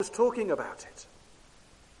was talking about it.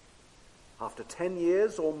 After 10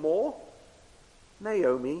 years or more,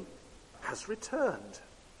 Naomi has returned.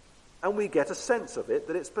 And we get a sense of it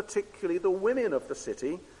that it's particularly the women of the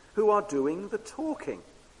city who are doing the talking.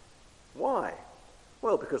 Why?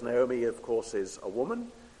 Well, because Naomi, of course, is a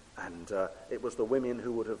woman, and it was the women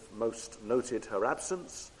who would have most noted her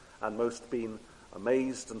absence and most been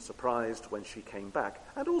amazed and surprised when she came back.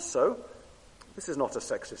 And also, this is not a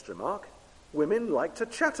sexist remark, women like to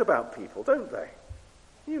chat about people, don't they?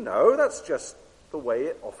 You know, that's just the way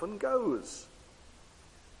it often goes.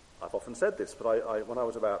 I've often said this, but when I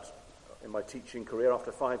was in my teaching career,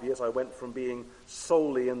 after 5 years, I went from being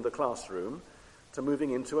solely in the classroom to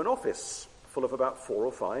moving into an office full of about 4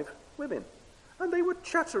 or 5 women. And they were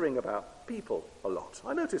chattering about people a lot.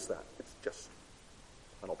 I noticed that. It's just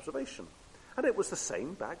an observation. And it was the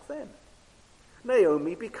same back then.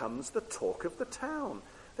 Naomi becomes the talk of the town.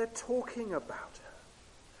 They're talking about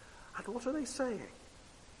her. And what are they saying?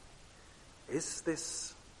 Is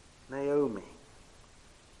this Naomi?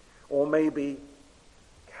 Or maybe,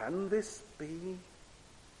 can this be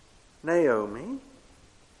Naomi?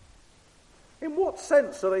 In what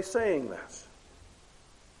sense are they saying that?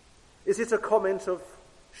 Is it a comment of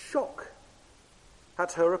shock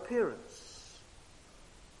at her appearance?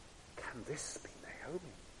 Can this be Naomi?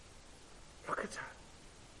 Look at her.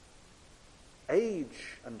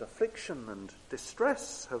 Age and affliction and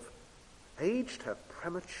distress have aged her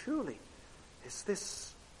prematurely. Is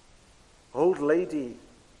this old lady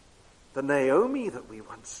the Naomi that we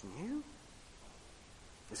once knew?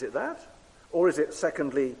 Is it that? Or is it,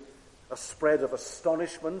 secondly, a spread of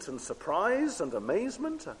astonishment and surprise and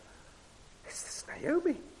amazement? Is this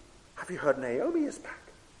Naomi? Have you heard Naomi is back?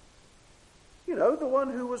 You know, the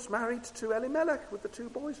one who was married to Elimelech with the 2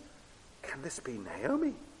 boys. Can this be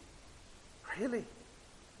Naomi? Really?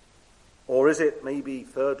 Or is it maybe,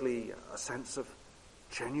 thirdly, a sense of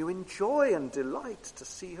genuine joy and delight to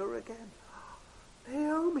see her again?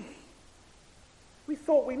 Naomi, we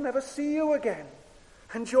thought we'd never see you again.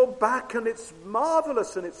 And you're back, and it's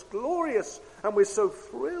marvelous, and it's glorious, and we're so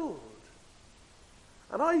thrilled.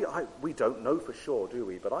 And we don't know for sure, do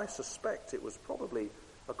we? But I suspect it was probably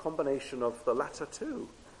a combination of the latter two.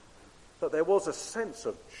 That there was a sense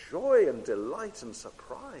of joy and delight and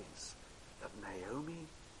surprise that Naomi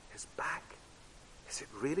is back. Is it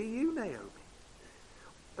really you, Naomi?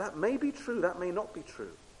 That may be true, that may not be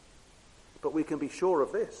true. But we can be sure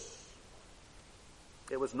of this.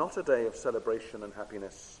 It was not a day of celebration and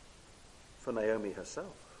happiness for Naomi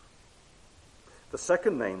herself. The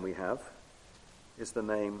second name we have is the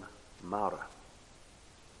name Mara.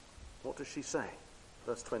 What does she say?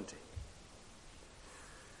 Verse 20.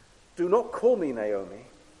 Do not call me Naomi,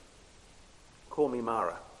 call me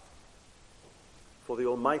Mara, for the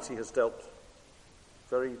Almighty has dealt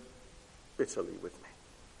very bitterly with me.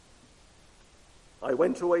 I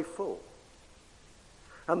went away full,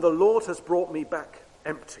 and the Lord has brought me back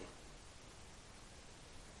empty.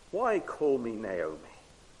 Why call me Naomi,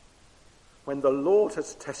 when the Lord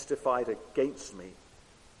has testified against me,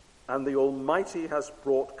 and the Almighty has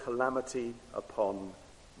brought calamity upon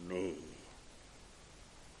me?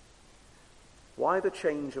 Why the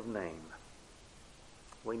change of name?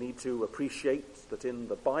 We need to appreciate that in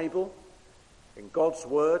the Bible, in God's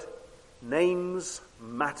Word, names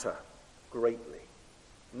matter greatly.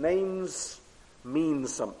 Names mean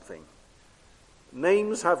something.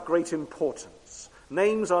 Names have great importance.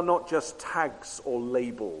 Names are not just tags or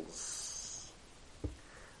labels.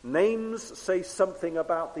 Names say something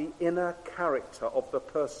about the inner character of the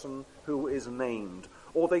person who is named,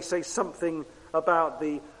 or they say something about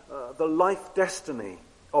the life destiny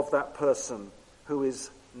of that person who is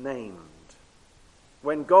named.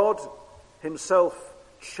 When God himself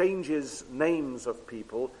changes names of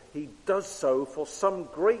people, he does so for some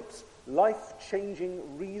great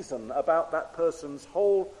life-changing reason about that person's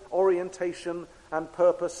whole orientation and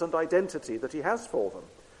purpose and identity that he has for them.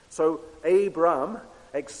 So Abram,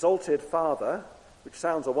 exalted father, which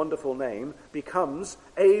sounds a wonderful name, becomes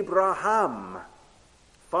Abraham,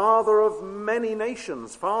 father of many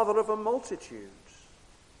nations, father of a multitude.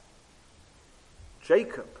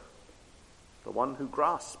 Jacob, the one who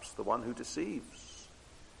grasps, the one who deceives,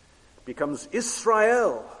 becomes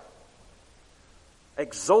Israel,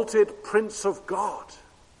 exalted Prince of God.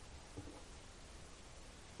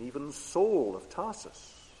 Even Saul of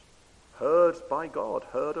Tarsus, heard by God,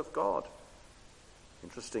 heard of God.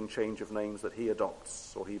 Interesting change of names that he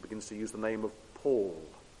adopts, or he begins to use the name of Paul.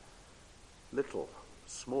 Little,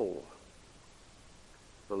 small,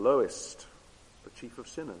 the lowest, the chief of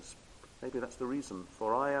sinners. Maybe that's the reason.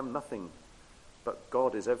 For I am nothing but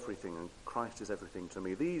God is everything and Christ is everything to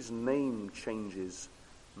me. These name changes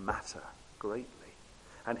matter greatly.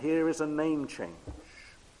 And here is a name change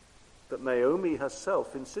that Naomi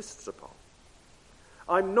herself insists upon.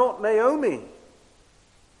 I'm not Naomi.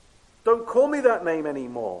 Don't call me that name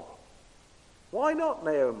anymore. Why not,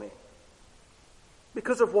 Naomi?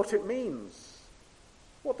 Because of what it means.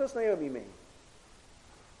 What does Naomi mean?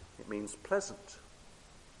 It means pleasant.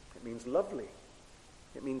 It means lovely.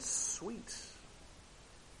 It means sweet.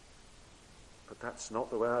 But that's not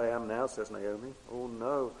the way I am now, says Naomi. Oh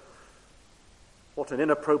no. What an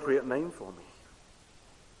inappropriate name for me.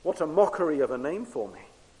 What a mockery of a name for me.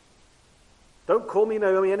 Don't call me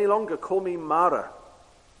Naomi any longer. Call me Mara.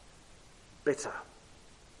 Bitter.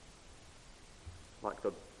 Like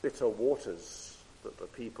the bitter waters that the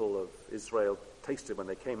people of Israel tasted when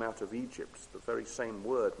they came out of Egypt. The very same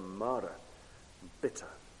word, Mara. Bitter.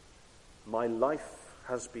 My life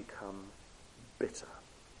has become bitter.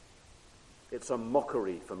 It's a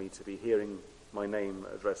mockery for me to be hearing my name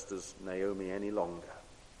addressed as Naomi any longer.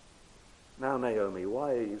 Now, Naomi,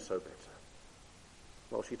 why are you so bitter?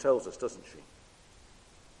 Well, she tells us, doesn't she?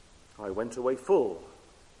 I went away full,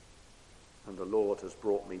 and the Lord has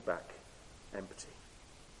brought me back empty.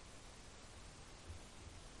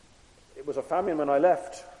 It was a famine when I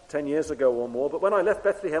left 10 years ago or more, but when I left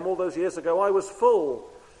Bethlehem all those years ago, I was full.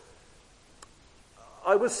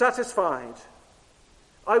 I was satisfied.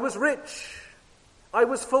 I was rich. I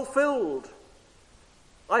was fulfilled.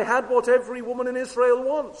 I had what every woman in Israel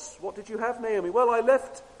wants. What did you have, Naomi? Well, I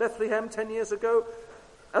left Bethlehem 10 years ago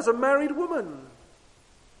as a married woman,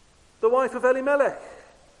 the wife of Elimelech.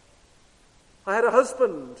 I had a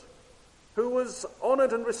husband who was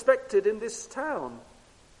honored and respected in this town.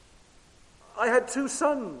 I had 2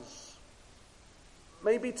 sons,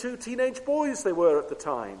 maybe 2 teenage boys they were at the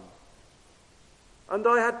time. And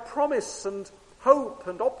I had promise and hope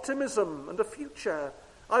and optimism and a future.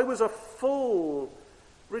 I was a full,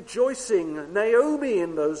 rejoicing Naomi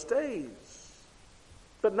in those days.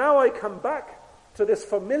 But now I come back to this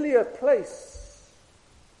familiar place,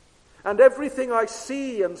 and everything I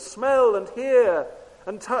see and smell and hear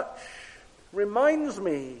and touch reminds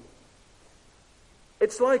me.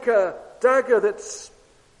 It's like a dagger that's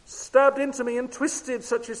stabbed into me and twisted,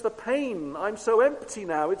 such is the pain. I'm so empty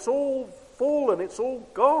now. It's all fallen. It's all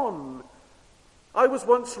gone. I was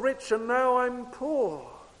once rich and now I'm poor.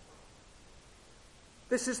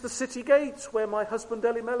 This is the city gate where my husband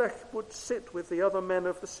Elimelech would sit with the other men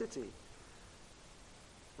of the city,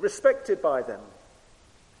 respected by them,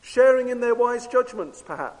 sharing in their wise judgments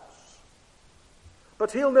perhaps.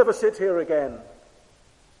 But he'll never sit here again.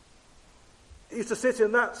 He used to sit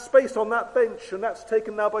in that space on that bench, and that's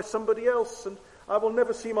taken now by somebody else, and I will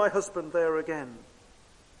never see my husband there again.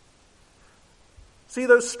 See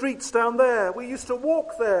those streets down there? We used to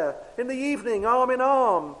walk there in the evening, arm in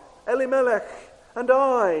arm, Elimelech and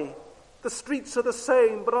I. The streets are the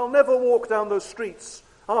same, but I'll never walk down those streets,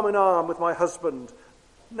 arm in arm with my husband.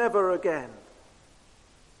 Never again.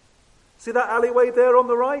 See that alleyway there on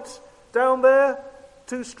the right? Down there,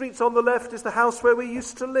 2 streets on the left, is the house where we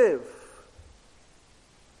used to live.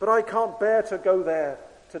 But I can't bear to go there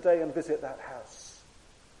today and visit that house.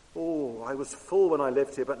 Oh, I was full when I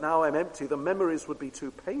lived here, but now I'm empty. The memories would be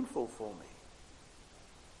too painful for me.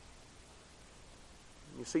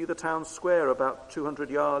 You see the town square about 200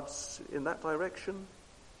 yards in that direction?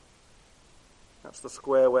 That's the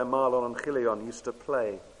square where Mahlon and Chilion used to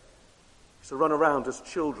play. Used to run around as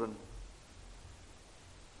children.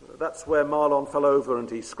 That's where Mahlon fell over and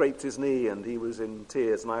he scraped his knee and he was in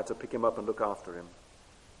tears and I had to pick him up and look after him.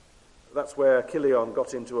 That's where Chilion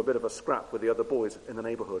got into a bit of a scrap with the other boys in the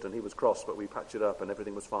neighborhood, and he was cross, but we patched it up and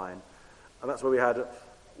everything was fine. And that's where we had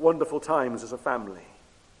wonderful times as a family.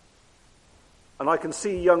 And I can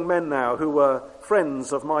see young men now who were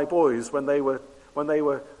friends of my boys when they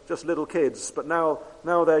were just little kids, but now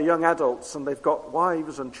they're young adults and they've got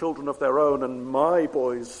wives and children of their own, and my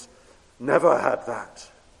boys never had that.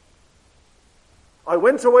 I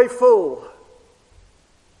went away full,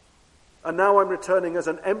 and now I'm returning as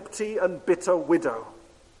an empty and bitter widow.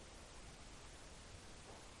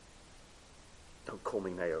 Don't call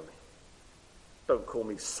me Naomi. Don't call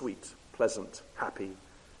me sweet, pleasant, happy.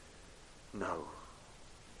 No.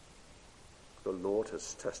 The Lord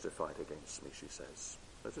has testified against me, she says.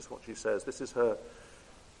 Notice what she says. This is her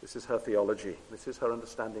theology. This is her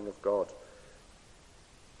understanding of God.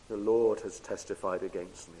 The Lord has testified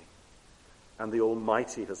against me, and the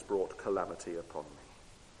Almighty has brought calamity upon me.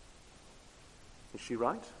 Is she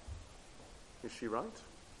right? Is she right?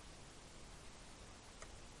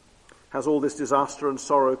 Has all this disaster and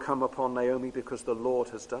sorrow come upon Naomi because the Lord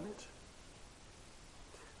has done it?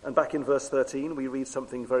 And back in verse 13, we read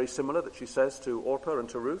something very similar that she says to Orpah and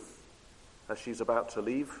to Ruth. As she's about to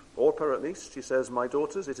leave, Orpah at least, she says, "My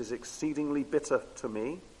daughters, it is exceedingly bitter to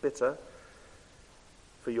me, bitter,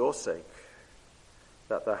 for your sake,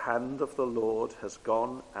 that the hand of the Lord has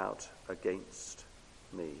gone out against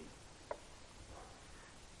me."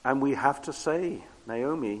 And we have to say,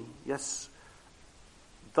 Naomi, yes,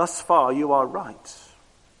 thus far you are right.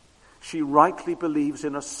 She rightly believes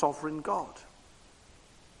in a sovereign God.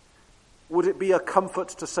 Would it be a comfort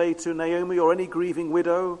to say to Naomi or any grieving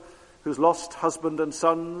widow who's lost husband and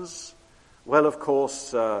sons, well, of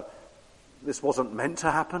course, this wasn't meant to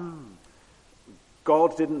happen.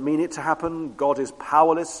 God didn't mean it to happen. God is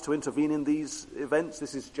powerless to intervene in these events.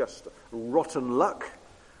 This is just rotten luck.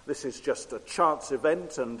 This is just a chance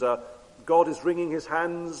event, and God is wringing his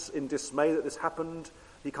hands in dismay that this happened.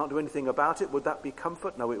 He can't do anything about it. Would that be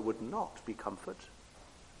comfort? No, it would not be comfort.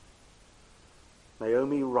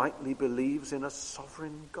 Naomi rightly believes in a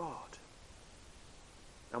sovereign God.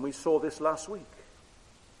 And we saw this last week.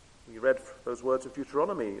 We read those words of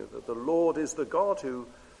Deuteronomy, that the Lord is the God who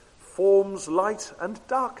forms light and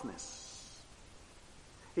darkness.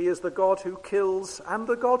 He is the God who kills and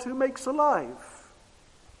the God who makes alive.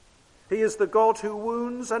 He is the God who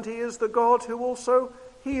wounds and he is the God who also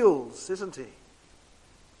heals, isn't he?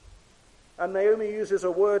 And Naomi uses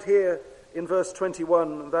a word here in verse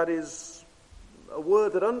 21 that is a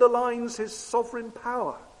word that underlines his sovereign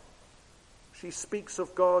power. She speaks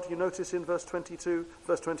of God, you notice in verse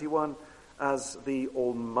 21, as the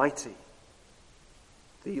Almighty.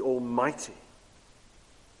 The Almighty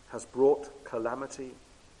has brought calamity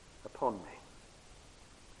upon me.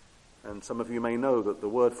 And some of you may know that the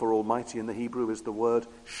word for Almighty in the Hebrew is the word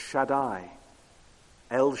Shaddai.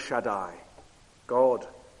 El Shaddai, God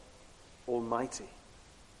Almighty.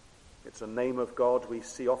 It's a name of God we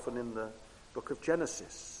see often in the book of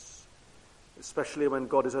Genesis, especially when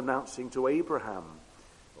God is announcing to Abraham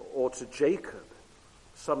or to Jacob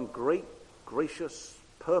some great gracious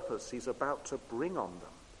purpose he's about to bring on them.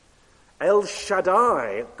 El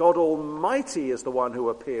Shaddai, God Almighty, is the one who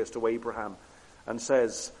appears to Abraham and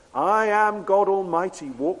says, "I am God Almighty,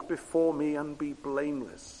 walk before me and be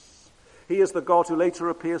blameless." He is the God who later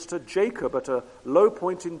appears to Jacob at a low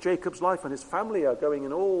point in Jacob's life when his family are going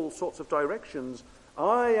in all sorts of directions.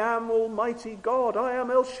 "I am Almighty God, I am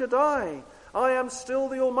El Shaddai, I am still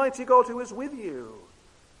the Almighty God who is with you."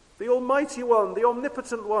 The Almighty One, the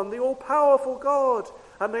Omnipotent One, the all-powerful God.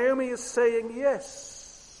 And Naomi is saying,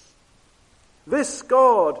 yes, this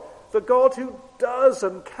God, the God who does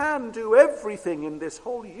and can do everything in this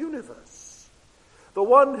whole universe, the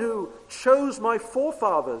one who chose my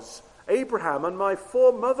forefathers, Abraham, and my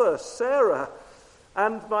foremother, Sarah,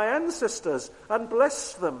 and my ancestors, and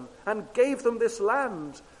blessed them, and gave them this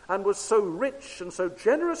land, and was so rich and so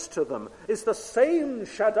generous to them, is the same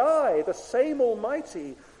Shaddai, the same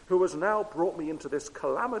Almighty, who has now brought me into this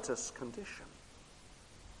calamitous condition.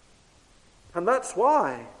 And that's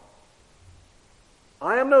why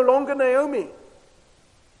I am no longer Naomi.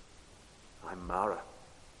 I'm Mara.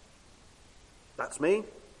 That's me.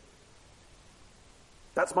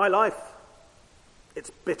 That's my life. It's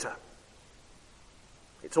bitter.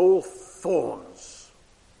 It's all thorns.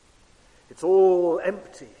 It's all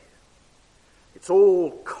empty. It's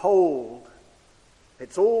all cold.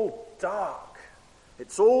 It's all dark.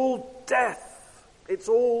 It's all death. It's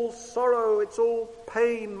all sorrow. It's all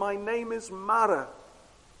pain. My name is Mara.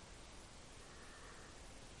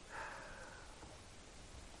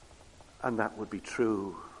 And that would be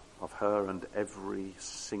true of her and every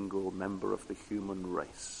single member of the human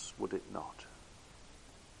race, would it not?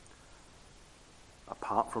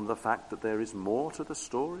 Apart from the fact that there is more to the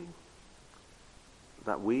story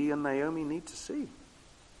that we and Naomi need to see,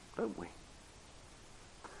 don't we?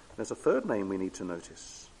 There's a third name we need to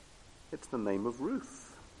notice. It's the name of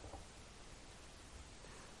Ruth.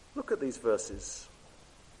 Look at these verses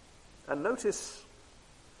and notice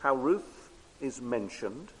how Ruth is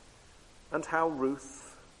mentioned and how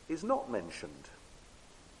Ruth is not mentioned.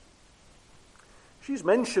 She's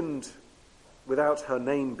mentioned without her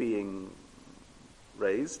name being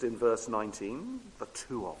raised in verse 19. The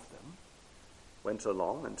two of them went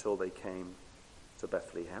along until they came to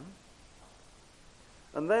Bethlehem.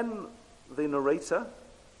 And then the narrator,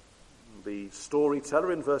 the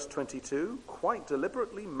storyteller in verse 22, quite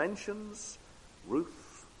deliberately mentions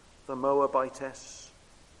Ruth the Moabitess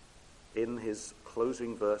in his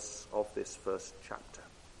closing verse of this first chapter.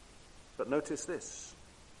 But notice this.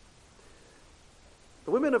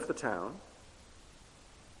 The women of the town,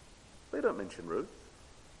 they don't mention Ruth.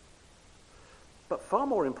 But far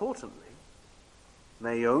more importantly,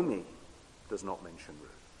 Naomi does not mention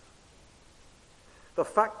Ruth. the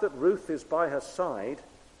fact that Ruth is by her side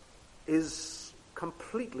is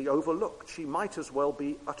completely overlooked. She might as well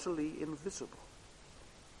be utterly invisible.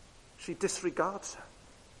 She disregards her.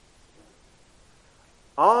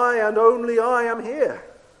 I and only I am here.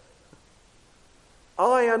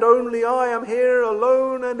 I and only I am here,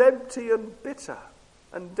 alone and empty and bitter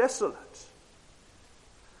and desolate.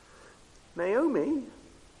 Naomi,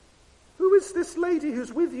 who is this lady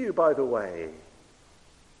who's with you, by the way?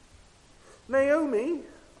 Naomi,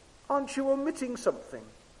 aren't you omitting something?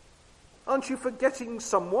 Aren't you forgetting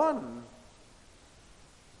someone?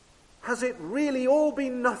 Has it really all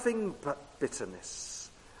been nothing but bitterness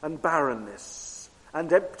and barrenness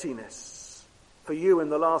and emptiness for you in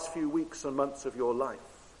the last few weeks and months of your life?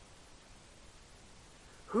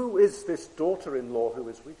 Who is this daughter-in-law who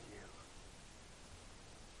is with you?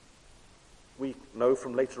 We know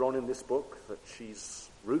from later on in this book that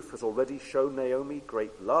Ruth has already shown Naomi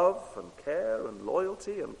great love and care and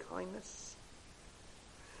loyalty and kindness.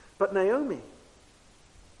 But Naomi,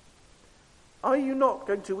 are you not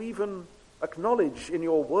going to even acknowledge in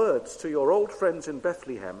your words to your old friends in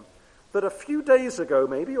Bethlehem that a few days ago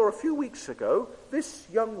maybe, or a few weeks ago, this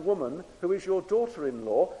young woman who is your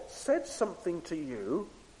daughter-in-law said something to you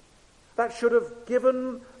that should have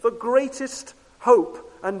given the greatest hope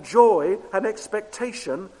and joy and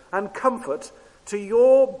expectation and comfort to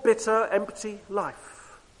your bitter, empty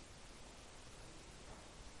life?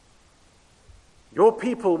 Your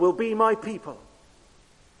people will be my people.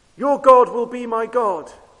 Your God will be my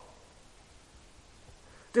God.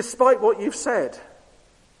 Despite what you've said,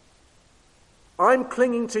 I'm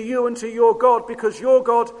clinging to you and to your God because your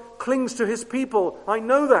God clings to his people. I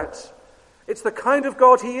know that. It's the kind of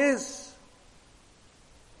God he is.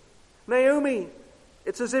 Naomi,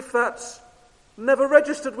 it's as if that's never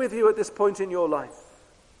registered with you at this point in your life.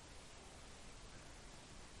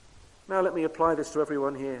 Now let me apply this to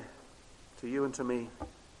everyone here, to you and to me.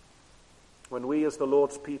 When we as the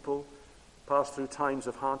Lord's people pass through times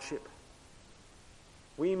of hardship,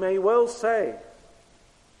 we may well say,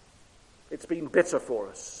 it's been bitter for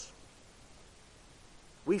us.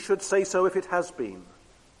 We should say so if it has been.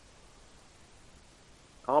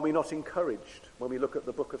 Are we not encouraged when we look at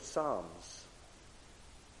the book of Psalms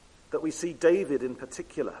that we see David in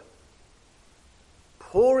particular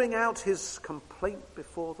pouring out his complaint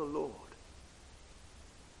before the Lord?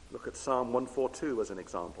 Look at Psalm 142 as an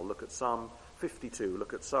example. Look at Psalm 52.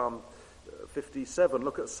 Look at Psalm 57.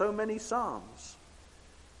 Look at so many Psalms.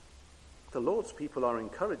 The Lord's people are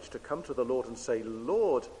encouraged to come to the Lord and say,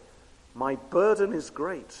 Lord, my burden is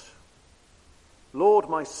great. Lord,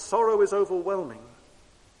 my sorrow is overwhelming.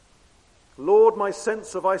 Lord, my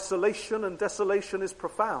sense of isolation and desolation is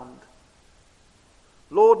profound.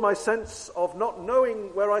 Lord, my sense of not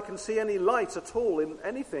knowing where I can see any light at all in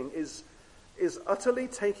anything is utterly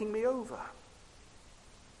taking me over.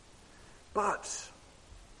 But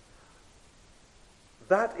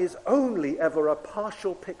that is only ever a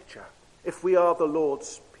partial picture if we are the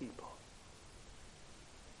Lord's people.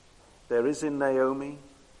 There is in Naomi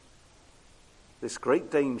this great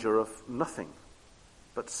danger of nothing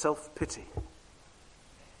but self-pity.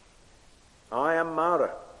 I am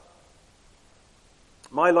Mara.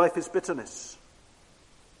 My life is bitterness.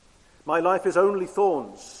 My life is only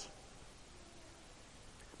thorns.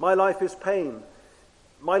 My life is pain.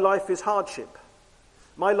 My life is hardship.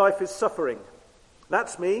 My life is suffering.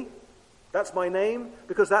 That's me. That's my name,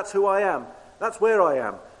 because that's who I am. That's where I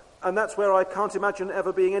am. And that's where I can't imagine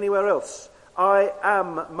ever being anywhere else. I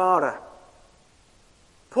am Mara.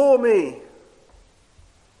 Poor me.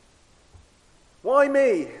 Why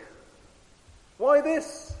me? Why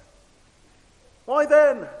this? Why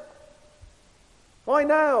then? Why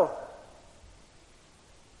now?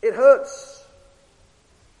 It hurts.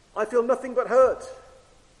 I feel nothing but hurt.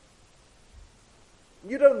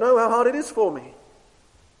 You don't know how hard it is for me.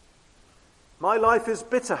 My life is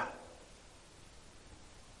bitter.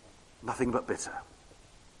 Nothing but bitter.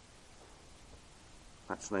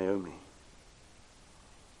 That's Naomi.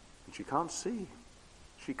 And she can't see.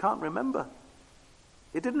 She can't remember.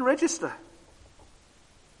 It didn't register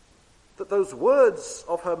that those words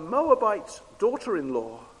of her Moabite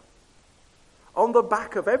daughter-in-law, on the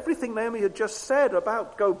back of everything Naomi had just said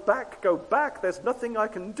about go back, there's nothing I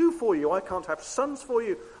can do for you. I can't have sons for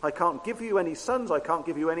you. I can't give you any sons. I can't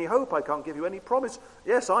give you any hope. I can't give you any promise.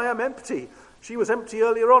 Yes, I am empty. She was empty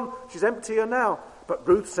earlier on. She's emptier now. But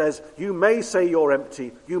Ruth says, you may say you're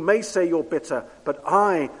empty. You may say you're bitter. But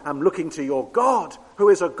I am looking to your God, who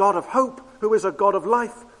is a God of hope, who is a God of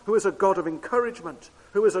life, who is a God of encouragement,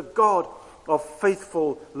 who is a God of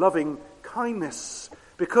faithful, loving kindness.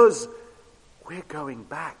 Because we're going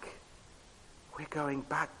back. We're going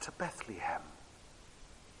back to Bethlehem.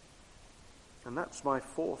 And that's my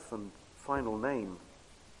fourth and final name,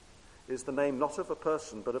 is the name not of a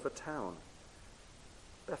person but of a town.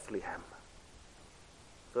 Bethlehem.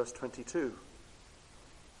 Verse 22.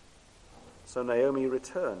 So Naomi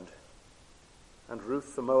returned, and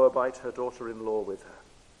Ruth the Moabite, her daughter-in-law, with her,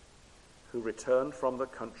 who returned from the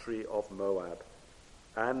country of Moab.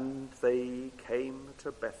 And they came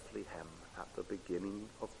to Bethlehem at the beginning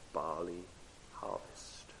of barley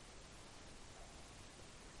harvest.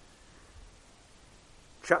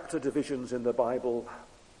 Chapter divisions in the Bible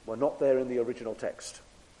were not there in the original text.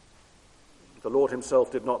 The Lord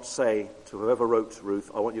himself did not say to whoever wrote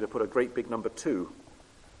Ruth, I want you to put a great big number 2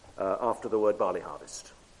 after the word barley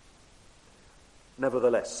harvest.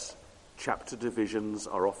 Nevertheless, chapter divisions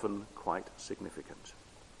are often quite significant.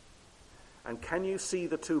 And can you see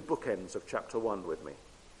the 2 bookends of chapter 1 with me?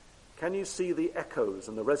 Can you see the echoes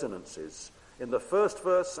and the resonances in the first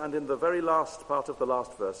verse and in the very last part of the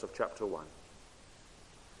last verse of chapter 1?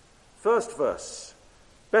 First verse,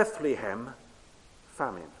 Bethlehem,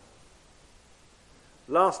 famine.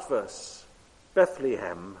 Last verse,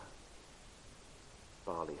 Bethlehem,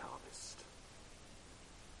 barley harvest.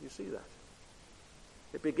 You see that?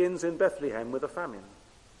 It begins in Bethlehem with a famine.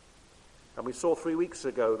 And we saw 3 weeks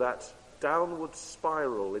ago that downward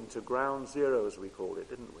spiral into ground zero, as we called it,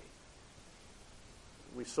 didn't we?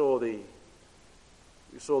 We saw the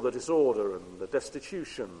disorder and the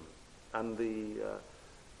destitution and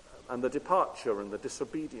the departure and the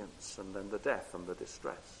disobedience, and then the death and the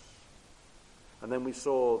distress. And then we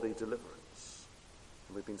saw the deliverance,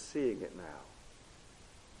 and we've been seeing it now.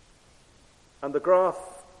 And the graph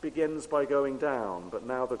begins by going down, but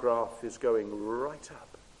now the graph is going right up.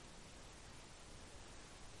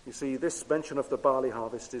 You see, this mention of the barley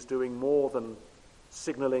harvest is doing more than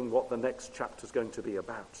signaling what the next chapter is going to be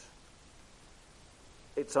about.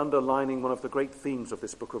 It's underlining one of the great themes of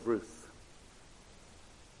this book of Ruth,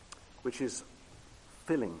 which is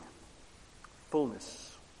filling,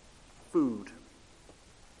 fullness, food,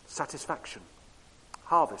 satisfaction,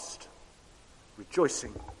 harvest,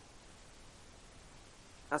 rejoicing.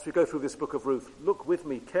 As we go through this book of Ruth, look with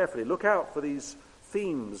me carefully. Look out for these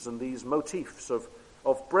themes and these motifs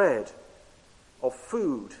of bread, of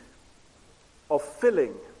food, of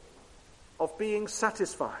filling, of being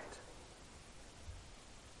satisfied.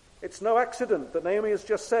 It's no accident that Naomi has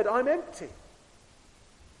just said, I'm empty.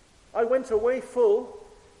 I went away full,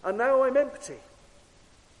 and now I'm empty.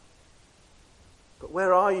 But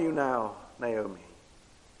where are you now, Naomi?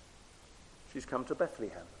 She's come to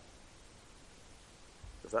Bethlehem.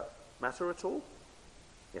 Does that matter at all?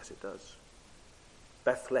 Yes, it does.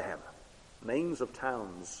 Bethlehem. Names of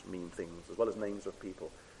towns mean things as well as names of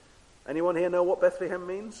people. Anyone here know what Bethlehem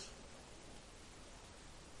means?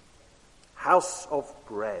 House of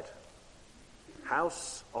bread.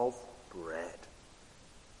 House of bread.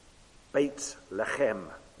 Beit Lechem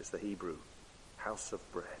is the Hebrew. House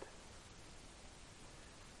of bread.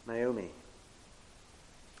 Naomi,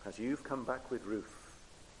 as you've come back with Ruth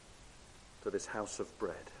to this house of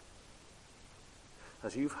bread,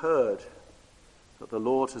 as you've heard that the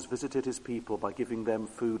Lord has visited his people by giving them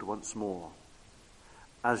food once more,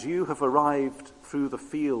 as you have arrived through the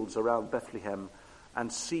fields around Bethlehem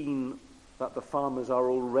and seen that the farmers are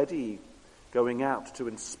already going out to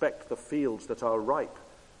inspect the fields that are ripe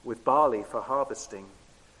with barley for harvesting,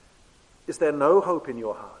 is there no hope in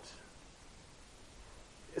your heart?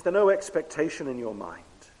 Is there no expectation in your mind?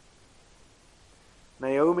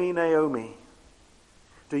 Naomi, Naomi,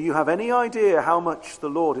 do you have any idea how much the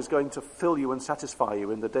Lord is going to fill you and satisfy you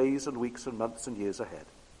in the days and weeks and months and years ahead?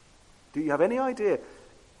 Do you have any idea,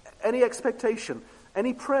 any expectation,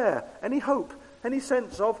 any prayer, any hope, any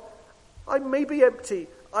sense of, I may be empty,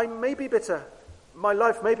 I may be bitter, my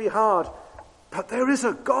life may be hard, but there is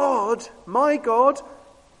a God, my God,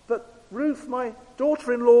 that Ruth, my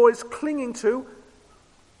daughter-in-law, is clinging to.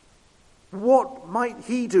 What might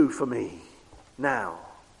he do for me now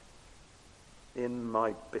in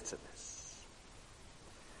my bitterness?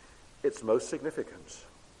 It's most significant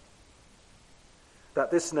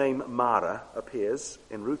that this name Mara appears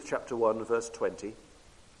in Ruth chapter 1 verse 20,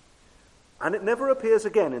 and it never appears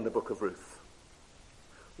again in the book of Ruth.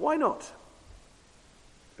 Why not?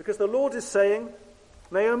 Because the Lord is saying,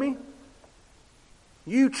 Naomi,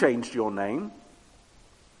 you changed your name,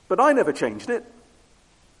 but I never changed it.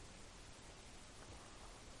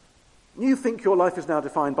 You think your life is now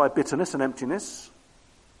defined by bitterness and emptiness,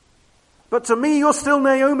 but to me you're still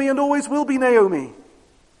Naomi and always will be Naomi.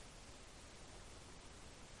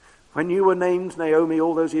 When you were named Naomi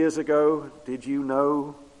all those years ago, did you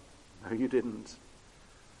know? No, you didn't.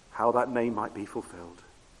 how that name might be fulfilled.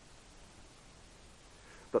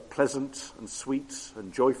 That pleasant and sweet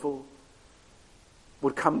and joyful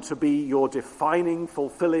would come to be your defining,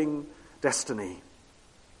 fulfilling destiny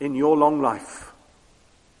in your long life.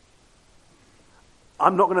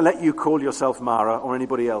 I'm not going to let you call yourself Mara or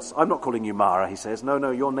anybody else. I'm not calling you Mara, he says. No,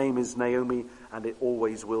 your name is Naomi, and it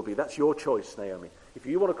always will be. That's your choice, Naomi. If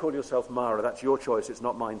you want to call yourself Mara, that's your choice. It's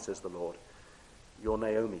not mine, says the Lord. You're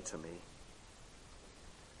Naomi to me.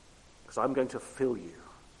 Because I'm going to fill you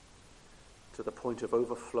to the point of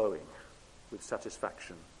overflowing with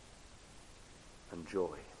satisfaction and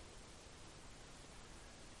joy.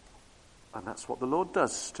 And that's what the Lord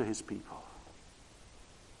does to his people.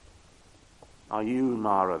 Are you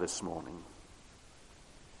Mara this morning?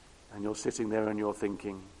 And you're sitting there and you're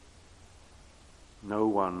thinking, no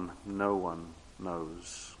one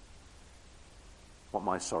knows what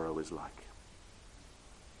my sorrow is like.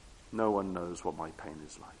 No one knows what my pain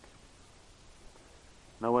is like.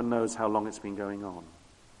 No one knows how long it's been going on.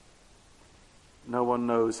 No one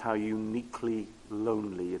knows how uniquely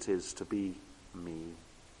lonely it is to be me.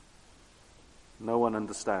 No one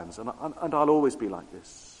understands. And I'll always be like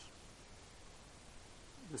this.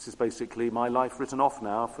 This is basically my life written off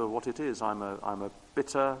now for what it is. I'm a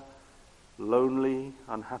bitter, lonely,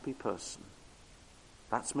 unhappy person.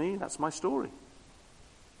 That's me. That's my story.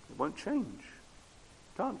 It won't change.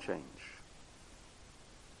 Can't change.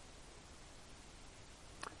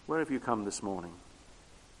 Where have you come this morning?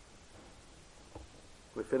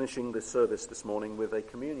 We're finishing this service this morning with a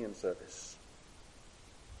communion service.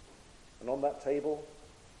 And on that table,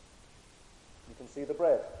 you can see the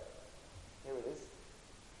bread. Here it is.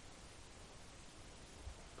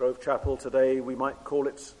 Grove Chapel today, we might call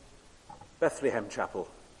it Bethlehem Chapel.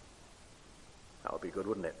 That would be good,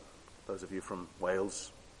 wouldn't it? Those of you from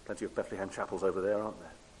Wales, plenty of Bethlehem chapels over there, aren't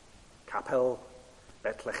there? Capel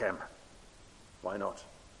Bethlehem. Why not?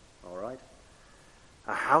 All right.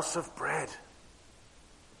 A house of bread.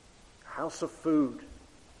 House of food.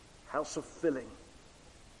 House of filling.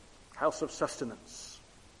 House of sustenance.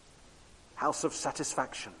 House of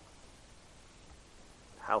satisfaction.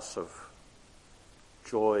 House of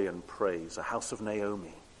joy and praise. A house of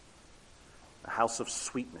Naomi. A house of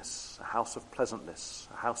sweetness. A house of pleasantness.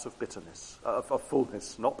 A house of bitterness. Of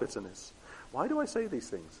fullness, not bitterness. Why do I say these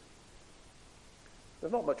things?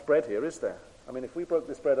 There's not much bread here, is there? I mean, if we broke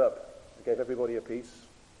this bread up and gave everybody a piece,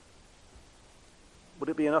 would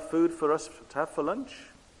it be enough food for us to have for lunch?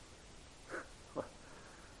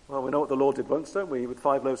 Well, we know what the Lord did once, don't we? With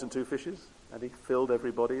 5 loaves and 2 fishes, and he filled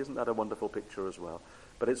everybody. Isn't that a wonderful picture as well?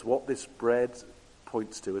 But it's what this bread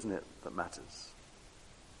points to, isn't it, that matters.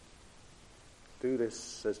 Do this,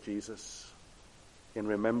 says Jesus, in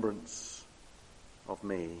remembrance of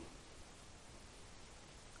me.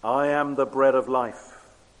 I am the bread of life.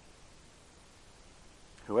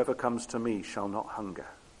 Whoever comes to me shall not hunger.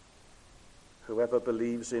 Whoever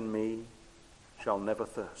believes in me shall never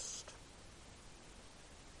thirst.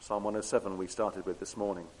 Psalm 107 we started with this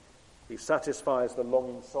morning. He satisfies the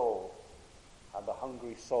longing soul, and the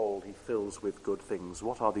hungry soul he fills with good things.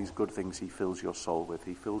 What are these good things he fills your soul with?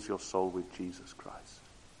 He fills your soul with Jesus Christ.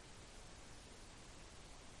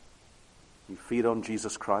 You feed on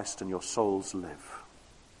Jesus Christ and your souls live.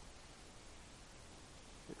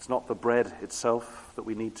 It's not the bread itself that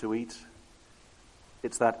we need to eat.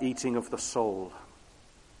 It's that eating of the soul.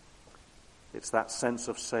 It's that sense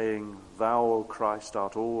of saying, Thou, O Christ,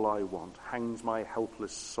 art all I want. Hangs my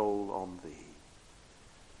helpless soul on thee.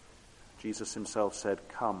 Jesus himself said,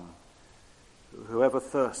 Come. Whoever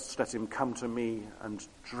thirsts, let him come to me and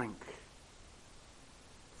drink.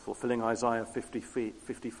 Fulfilling Isaiah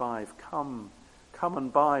 55, Come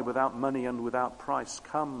and buy without money and without price.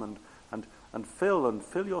 Come and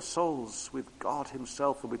fill your souls with God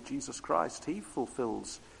himself and with Jesus Christ. He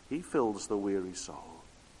fills the weary soul.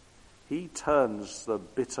 He turns the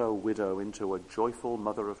bitter widow into a joyful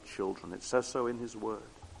mother of children. It says so in his word.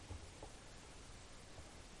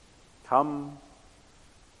 Come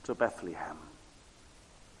to Bethlehem.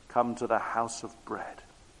 Come to the house of bread.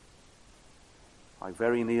 I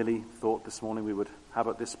very nearly thought this morning we would have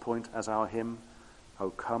at this point as our hymn, O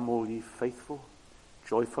come all ye faithful,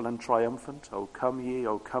 joyful and triumphant, O come ye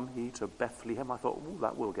to Bethlehem. I thought,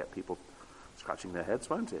 that will get people scratching their heads,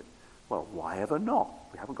 won't it? Well, why ever not?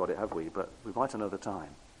 We haven't got it, have we? But we might another time.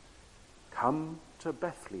 Come to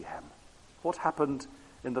Bethlehem. What happened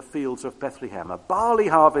in the fields of Bethlehem? A barley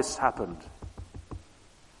harvest happened.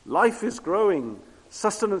 Life is growing.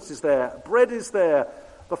 Sustenance is there. Bread is there.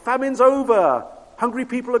 The famine's over. Hungry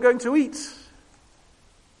people are going to eat.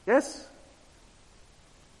 Yes?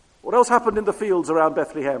 What else happened in the fields around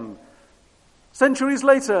Bethlehem? Centuries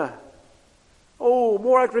later,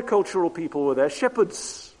 more agricultural people were there,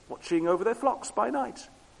 shepherds watching over their flocks by night.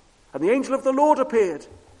 And the angel of the Lord appeared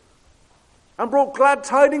and brought glad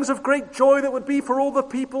tidings of great joy that would be for all the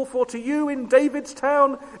people. For to you in David's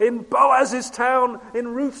town, in Boaz's town, in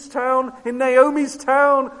Ruth's town, in Naomi's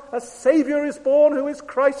town, a Savior is born who is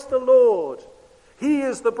Christ the Lord. He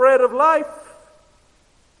is the bread of life.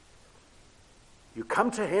 You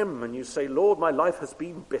come to him and you say, Lord, my life has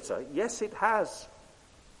been bitter. Yes, it has.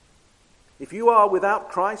 If you are without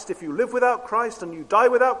Christ, if you live without Christ and you die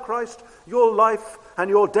without Christ, your life and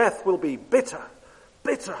your death will be bitter,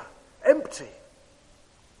 bitter, empty.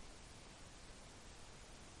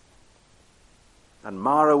 And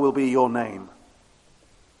Mara will be your name.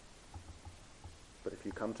 But if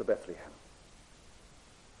you come to Bethlehem,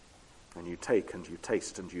 and you take and you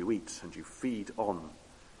taste and you eat and you feed on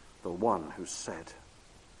the one who said,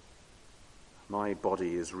 my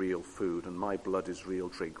body is real food and my blood is real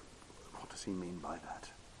drink. What does he mean by that?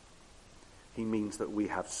 He means that we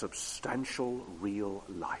have substantial, real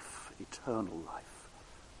life, eternal life,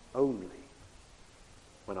 only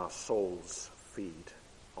when our souls feed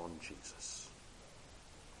on Jesus.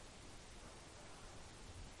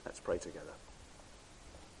 Let's pray together.